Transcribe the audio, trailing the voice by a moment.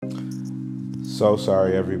So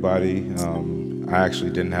sorry, everybody. I actually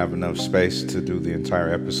didn't have enough space to do the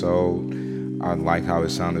entire episode. I like how it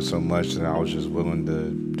sounded so much that I was just willing to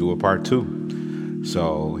do a part 2.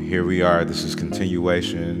 So here we are. This is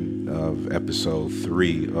continuation of episode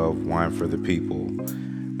 3 of Wine for the People.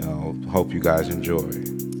 Hope you guys enjoy.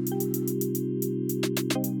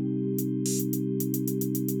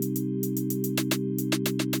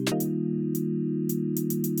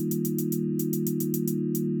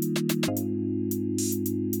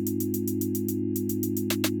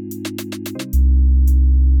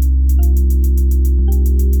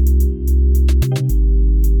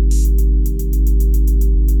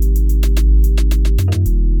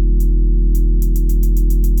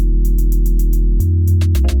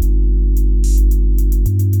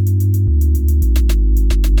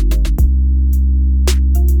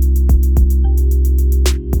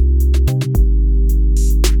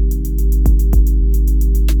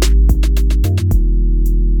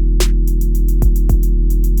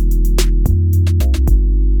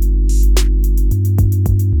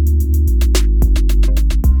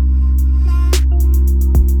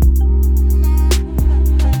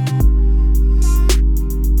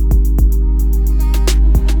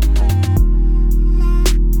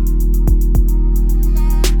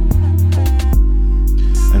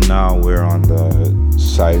 Now we're on the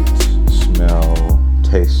sight, smell,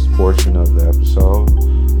 taste portion of the episode.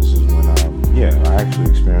 This is when I actually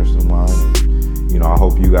experienced the wine, and I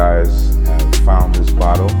hope you guys have found this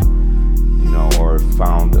bottle, or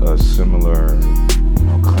found a similar,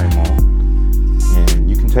 Clément, and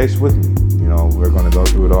you can taste with me. We're going to go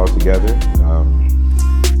through it all together.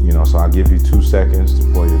 So I'll give you 2 seconds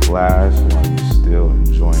to pour your glass while you're still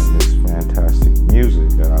enjoying this fantastic music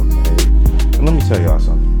that I've made. And let me tell y'all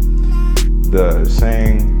something. The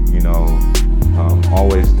saying,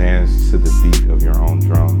 always dance to the beat of your own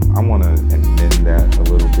drum. I want to amend that a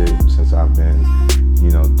little bit since I've been,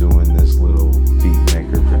 doing this little beat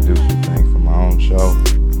maker producer thing for my own show.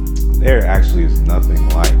 There actually is nothing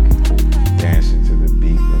like dancing to the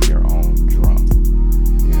beat of your own drum.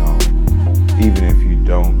 Even if you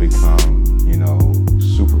don't become,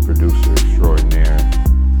 super producer extraordinaire,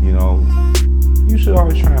 you should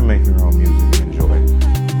always try and make your own music and enjoy it.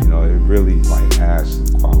 It really adds to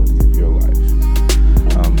the quality of your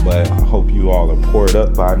life. But I hope you all are poured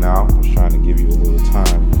up by now. I was trying to give you a little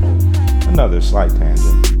time. Another slight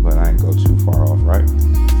tangent, but I ain't go too far off, right?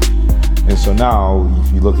 And so now,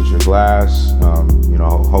 if you look at your glass,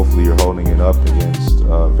 hopefully you're holding it up against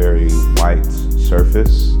a very white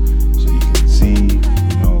surface, so you can see,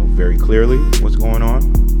 very clearly what's going on.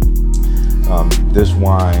 This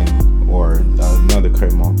wine, or another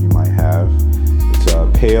Clément you might have,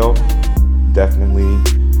 it's pale, definitely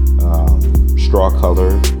straw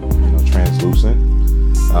color, translucent.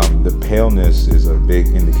 The paleness is a big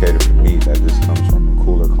indicator for me that this comes from a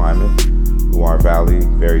cooler climate. Loire Valley,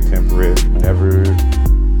 very temperate, never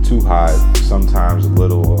too hot, sometimes a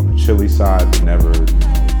little on the chilly side, but never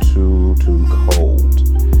too cold.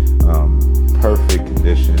 Perfect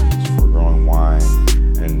conditions for growing wine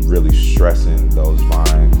and really stressing those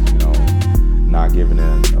vines, not giving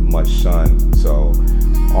it much sun. So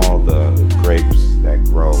all the grapes that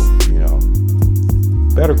grow,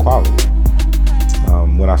 better quality.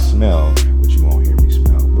 What I smell, which you won't hear me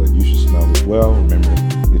smell, but you should smell as well. Remember,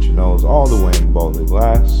 get your nose all the way in bowl of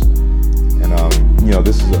glass. And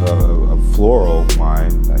this is a floral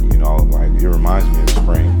wine that, it reminds me of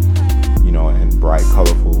spring, and bright,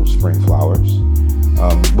 colorful spring flowers.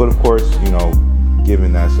 But of course,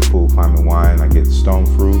 given that's a cool climate wine, I get stone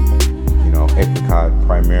fruit, apricot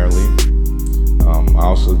primarily. I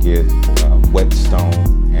also get wet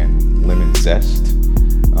stone and lemon zest.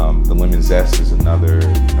 The lemon zest is another,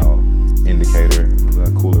 indicator of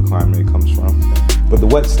the cooler climate it comes from. But the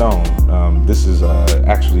wet stone, this is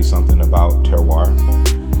actually something about terroir.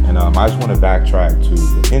 And I just want to backtrack to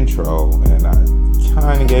the intro, and I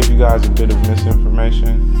kind of gave you guys a bit of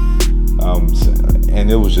misinformation. And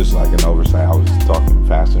it was just like an oversight. I was talking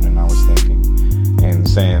faster than I was thinking, and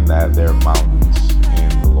saying that there are mountains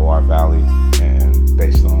in the Loire Valley, and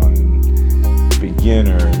based on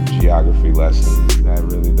beginner geography lessons, that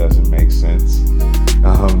really doesn't make sense.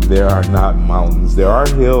 There are not mountains. There are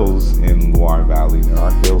hills in Loire Valley. There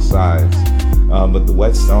are hillsides, but the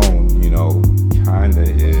wet stone, kind of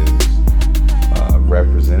is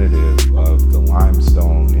representative of the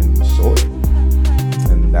limestone in the soil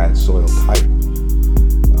and that soil type.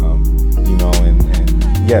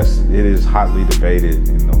 And yes, it is hotly debated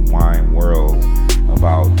in the wine world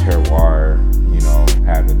about terroir,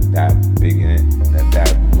 having that big in it,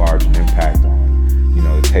 that large an impact on,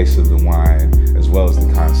 the taste of the wine, as well as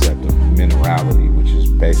the concept of minerality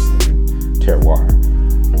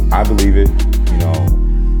I believe it.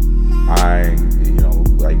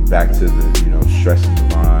 Like back to the stressing the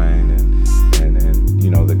vine and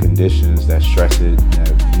the conditions that stress it,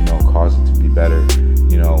 that cause it to be better.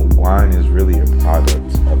 Wine is really a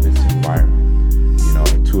product of its environment.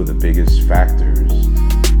 Two of the biggest factors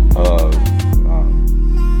of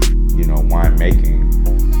wine making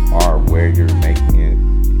are where you're making it,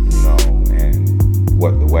 and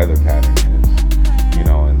what the weather pattern is,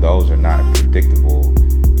 and those are not predictable,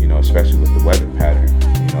 especially with the weather pattern,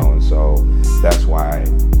 and so that's why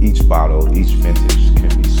each bottle, each vintage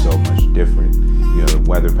can be so much different. The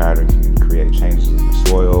weather pattern can create changes in the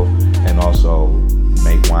soil and also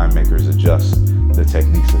make winemakers adjust the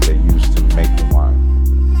techniques that they use to make the wine.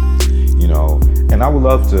 And I would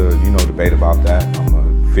love to, debate about that. I'm a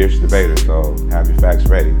fierce debater, so have your facts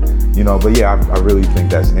ready. But yeah, I really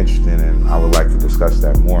think that's interesting, and I would like to discuss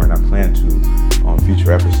that more, and I plan to on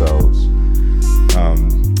future episodes.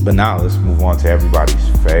 But now let's move on to everybody's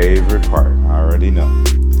favorite part. I already know,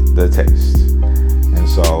 the taste. And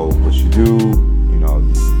so what you do, you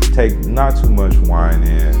take not too much wine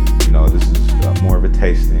in. This is more of a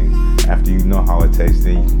tasting. After you know how it tastes,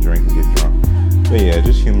 then you can drink and get drunk. But yeah,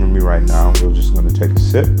 just humor me right now. We're just going to take a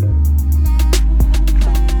sip.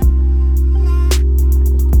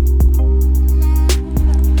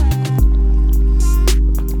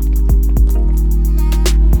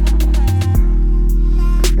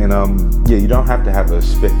 And yeah, you don't have to have a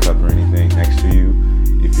spit cup or anything next to you.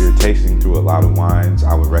 If you're tasting through a lot of wines,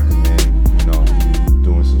 I would recommend, you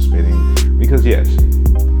doing some spitting, because yes,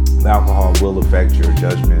 the alcohol will affect your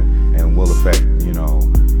judgment and will affect,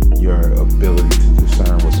 your ability to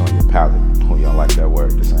discern what's on your palate. Oh, y'all like that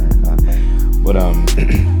word, discern, huh? But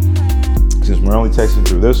since we're only tasting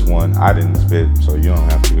through this one, I didn't spit, so you don't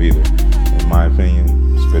have to either. In my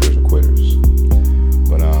opinion, spitters are quitters.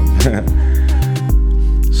 But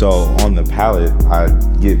so on the palate, I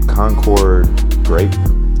get Concord grape,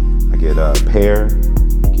 I get pear,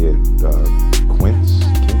 get quince,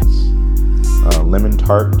 lemon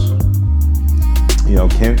tart.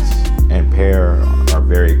 Quince and pear are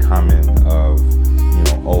very common of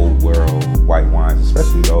old world white wines,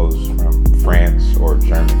 especially those from France or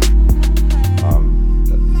Germany.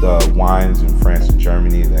 The wines in France and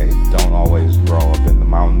Germany, they don't always grow up in the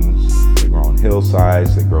mountains. They grow on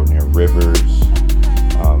hillsides, they grow near rivers,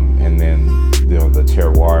 and then the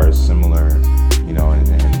terroir is similar,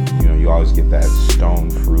 and you always get that stone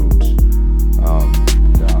fruit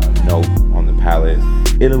note on the palate.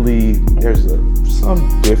 Italy, there's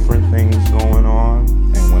some different things going on,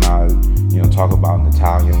 and when I talk about an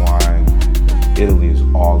Italian wine, Italy is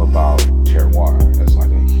all about terroir. That's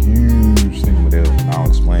like a huge thing with Italy. I'll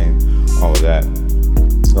explain all of that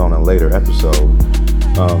on a later episode.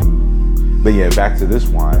 But yeah, back to this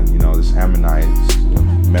wine. This Ammonite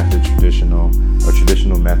method, traditional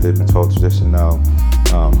method, Méthode traditionnelle.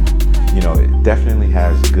 It definitely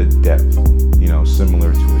has good depth.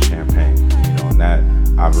 Similar to a champagne. And that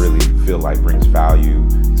I really feel like brings value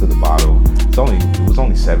to the bottle. It was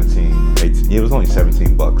only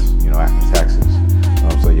 $17 after taxes.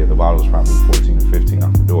 So yeah, the bottle was probably 14 or 15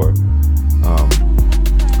 off the door.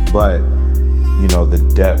 But the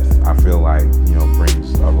depth, I feel like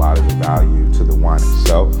brings a lot of the value to the wine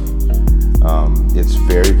itself. It's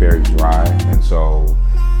very, very dry, and so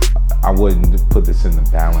I wouldn't put this in the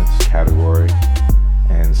balanced category.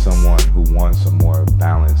 And someone who wants a more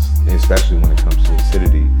balance, especially when it comes to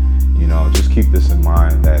acidity, just keep this in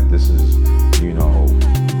mind that this is,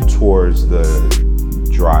 towards the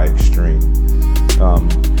dry extreme.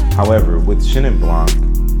 However, with Chenin Blanc,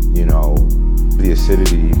 the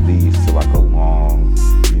acidity leads to like a long,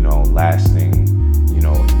 lasting,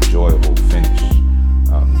 enjoyable finish.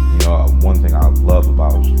 One thing I love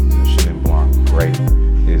about the Chenin Blanc grape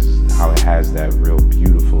is how it has that real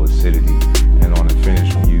beautiful acidity. And on the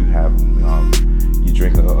finish, when you have, you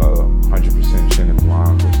drink a 100% Chenin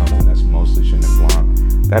Blanc or something that's mostly Chenin Blanc,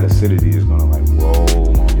 that acidity is gonna like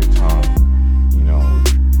roll on your tongue,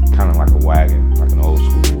 kind of like a wagon, like an old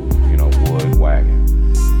school, wood wagon.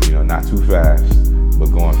 Not too fast,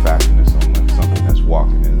 but going faster than something that's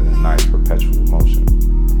walking in a nice perpetual motion.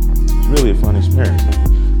 It's really a fun experience. If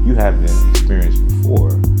you haven't experienced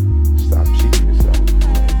before, stop cheating yourself,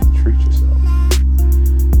 treat yourself.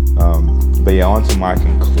 But yeah, on to my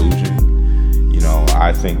conclusion.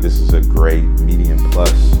 I think this is a great medium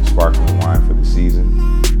plus sparkling wine for the season.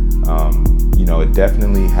 It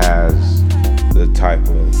definitely has the type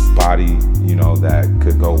of body, that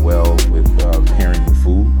could go well with pairing with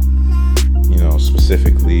food.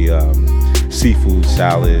 Specifically seafood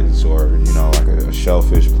salads, or like a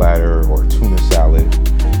shellfish platter or tuna salad.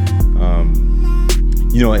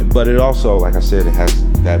 but it also, like I said, it has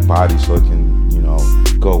that body, so it can,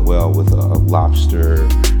 go well with a lobster,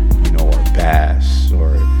 or bass,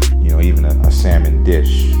 or, even a salmon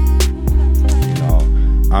dish.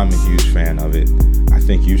 I'm a huge fan of it. I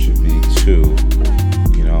think you should be too.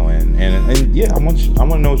 And yeah, I want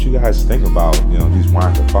to know what you guys think about, these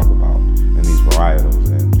wines I talk about and these varietals.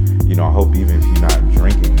 And, I hope even if you're not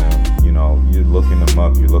drinking them, you're looking them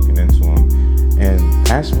up, you're looking into them, and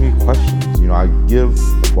ask me questions. I give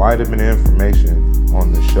quite a bit of information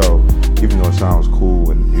on the show, even though it sounds cool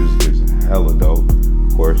and the music is hella dope,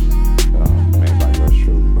 of course, made by yours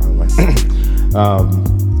truly, by the way.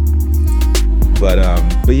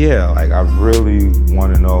 But yeah, like, I really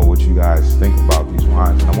want to know what you guys think about these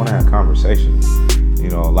wines, and I want to have conversations.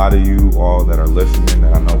 A lot of you all that are listening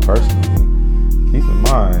that I know personally, keep in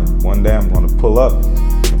mind, one day I'm going to pull up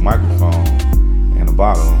with a microphone and a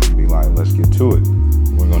bottle and be like, let's get to it.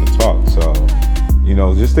 We're going to talk. So,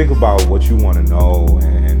 just think about what you want to know,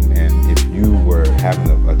 and if you were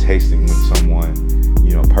having a tasting with someone,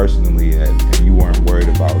 personally, and you weren't worried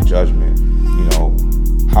about judgment,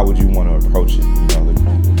 how would you want to approach it?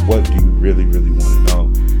 What do you really, really want to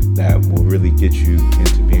know that will really get you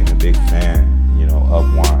into being a big fan,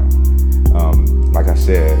 of wine? Like I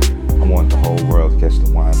said, I want the whole world to catch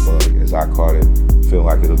the wine bug, as I called it. Feel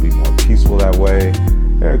like it'll be more peaceful that way.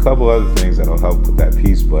 There are a couple other things that'll help with that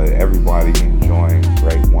peace, but everybody enjoying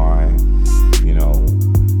great wine,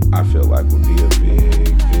 I feel like would be a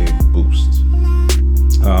big, big boost.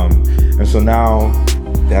 And so now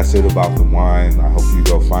that's it about the wine. I hope you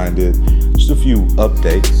go find it. Just a few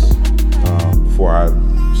updates before I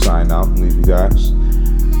sign out and leave you guys.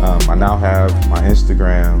 I now have my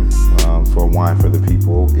Instagram for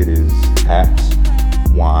Wine4DaPpl. It is at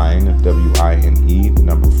Wine, WINE, the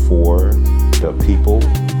number 4, the people,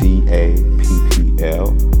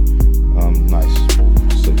 DAPPL. Nice,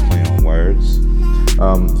 slick play on words.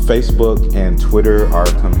 Facebook and Twitter are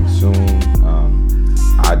coming soon.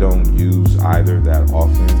 I don't use either that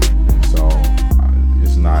often, and so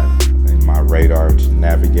it's not in my radar to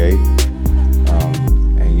navigate.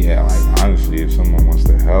 And yeah, like, honestly, if someone wants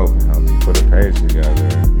to help me put a page together,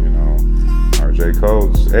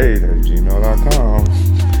 rjcodes8@gmail.com.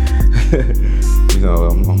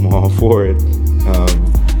 I'm all for it.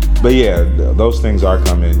 But yeah, those things are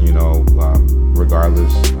coming,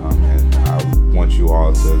 regardless. And I want you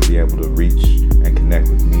all to be able to reach and connect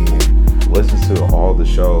with me and listen to all the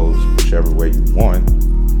shows, whichever way you want.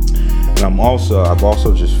 And I've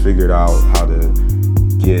also just figured out how to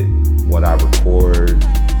get what I record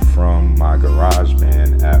from my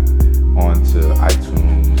GarageBand app onto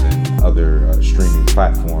iTunes and other streaming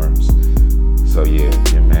platforms. So yeah,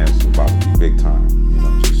 your man's about to be big time.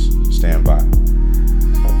 Just stand by.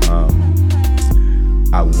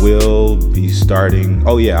 I will be starting.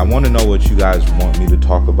 Oh yeah, I want to know what you guys want me to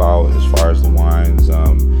talk about as far as the wines.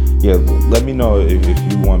 Yeah, let me know if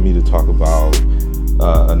you want me to talk about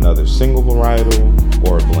another single varietal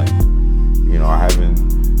or a blend. I haven't.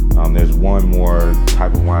 There's one more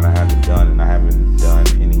type of wine I haven't done, and I haven't done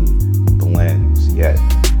any blends yet.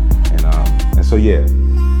 And so yeah,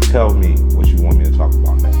 tell me what you want me to talk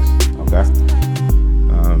about next. Okay.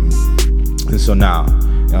 And so now,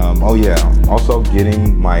 I'm also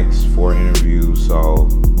getting mics for interviews. So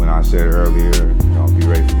when I said earlier, be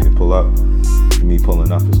ready for me to pull up. Me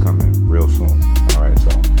pulling up is coming real soon. All right, so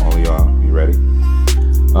all of y'all be ready.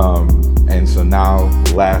 And so now,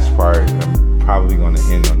 last part, I'm probably going to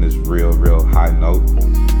end on this real high note.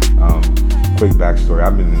 Quick backstory: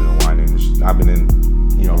 I've been in the wine industry. I've been in,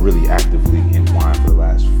 really actively in wine for the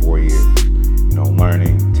last 4 years.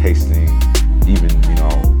 Learning, tasting, even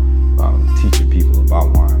teaching people about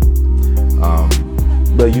wine.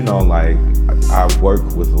 But I work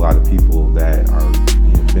with a lot of people that are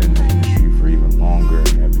been in the industry for even longer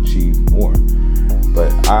and have achieved more.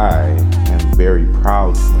 But I am very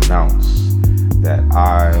proud to announce that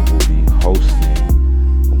I will be hosting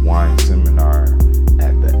a wine seminar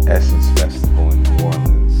at the Essence Festival in New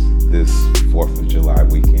Orleans this 4th of July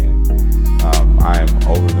weekend. I am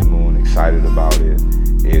over the moon excited about it.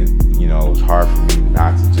 It's hard for me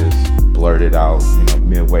not to just blurt it out,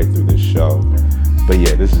 midway through this show. But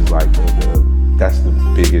yeah, this is like that's the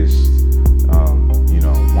biggest,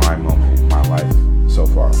 wine moment in my life so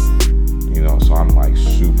far. So I'm like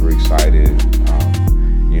super excited.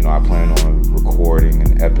 I plan on recording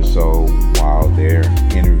an episode while they're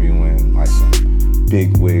interviewing like some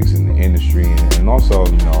big wigs in the industry, and also,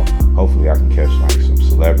 hopefully I can catch like some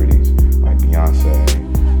celebrities like Beyonce.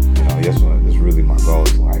 That's really my goal,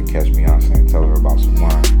 is to like catch Beyonce and tell her about some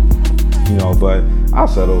wine. But I'll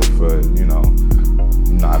settle for,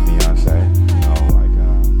 not Beyonce.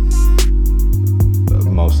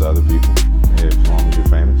 most other people, as long as you're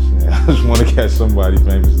famous. Yeah, I just want to catch somebody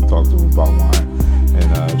famous to talk to about wine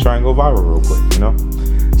and try and go viral real quick, you know?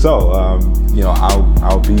 So,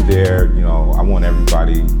 I'll be there. I want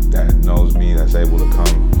everybody that knows me, that's able to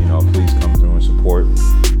come, please come through and support.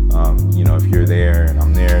 If you're there and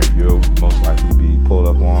I'm there, you'll most likely be pulled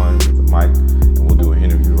up on with a mic and we'll do an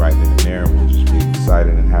interview right then and there. We'll just be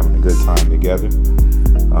excited and having a good time together.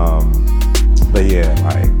 But yeah,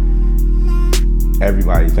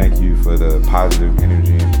 everybody, thank you for the positive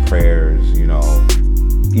energy and the prayers,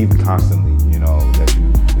 even constantly,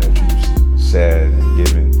 that you've said and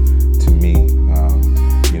given to me.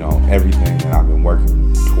 Everything that I've been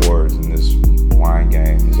working towards in this wine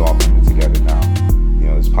game is all coming together now.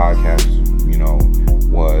 This podcast,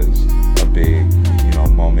 was a big,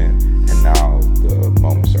 moment, and now the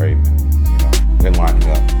moments are even, they're lining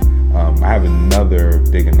up. I have another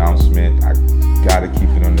big announcement. I gotta keep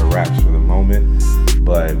it under wraps for the moment,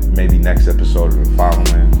 but maybe next episode or the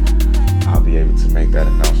following, I'll be able to make that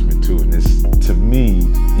announcement too. And it's, to me,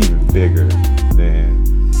 even bigger than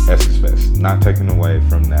Essence Fest. Not taking away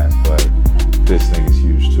from that, but this thing is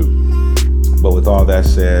huge too. But with all that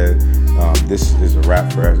said, this is a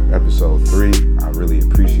wrap for episode 3. I really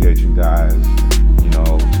appreciate you guys,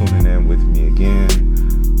 tuning in with me again.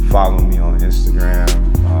 Follow me on Instagram,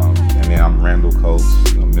 and then I'm Randall Coates,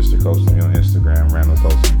 Mr. Coates to me on Instagram, Randall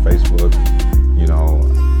Coates on Facebook.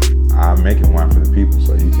 I'm making wine for the people,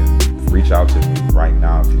 so you can reach out to me right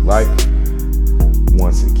now if you like.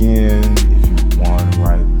 Once again, if you want to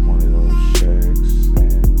write one of those checks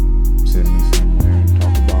and send me somewhere and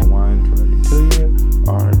talk about wine to you,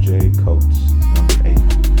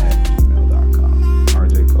 rjcoates8@gmail.com.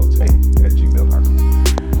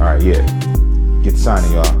 rjcoates8@gmail.com. All right, yeah. Get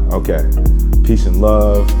signing, y'all. Okay. Peace and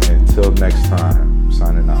love. Until next time.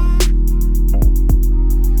 Signing out.